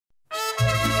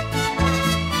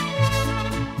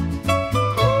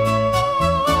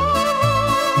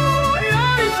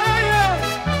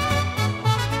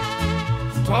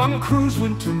Tom Cruz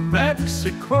went to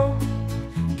Mexico,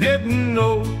 didn't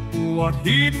know what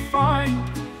he'd find.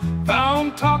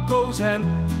 Found tacos and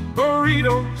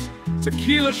burritos,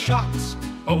 tequila shots,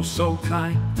 oh so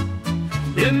kind.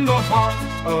 In the heart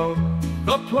of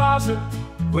the plaza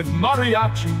with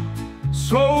mariachi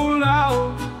so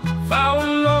loud,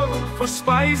 found love for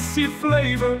spicy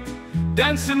flavor,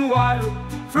 dancing wild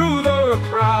through the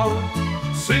crowd.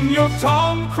 Senor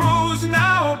Tom Cruz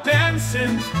now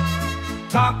dancing,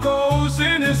 tacos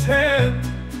in his head,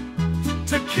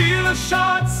 tequila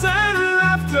shots and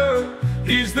laughter,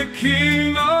 he's the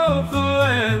king of the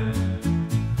land.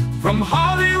 From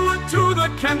Hollywood to the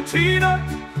cantina,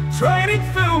 trading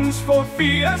films for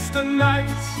fiesta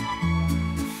nights.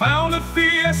 Found a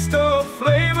fiesta of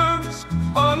flavors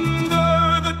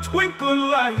under the twinkling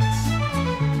lights.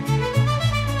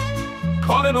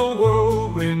 Caught in a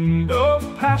whirlwind of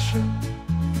passion,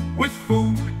 with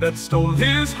food that stole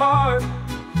his heart.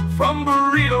 From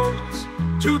burritos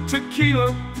to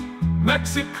tequila,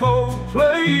 Mexico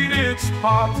played its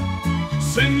part.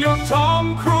 Senor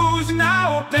Tom Cruz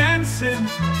now dancing,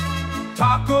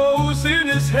 tacos in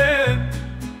his head,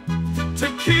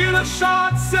 tequila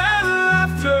shots and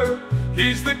laughter,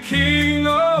 he's the king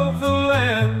of the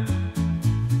land.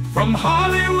 From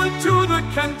Hollywood to the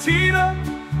cantina,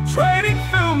 trading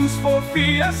films for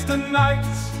fiesta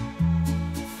nights.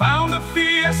 Found a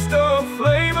fiesta of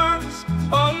flavors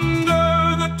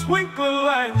under the twinkling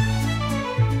lights.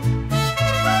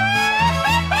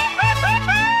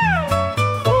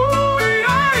 Oh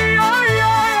yeah, yeah,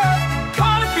 yeah.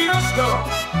 Caught a fiesta,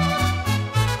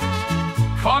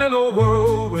 caught in a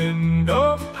whirlwind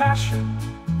of passion,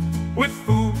 with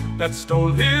food that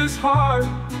stole his heart.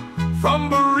 From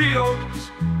burritos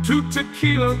to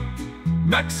tequila,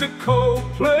 Mexico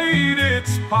played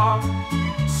its part.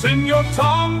 Senor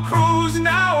Tom Cruz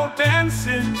now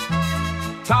dancing,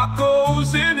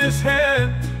 tacos in his head,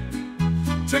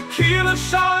 tequila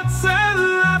shots and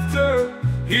laughter,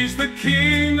 he's the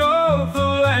king of the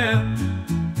land.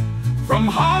 From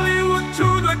Hollywood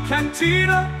to the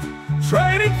cantina,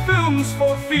 trading films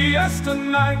for fiesta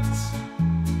nights.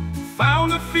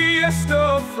 Found a fiesta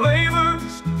of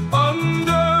flavors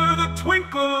under the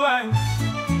twinkling lights.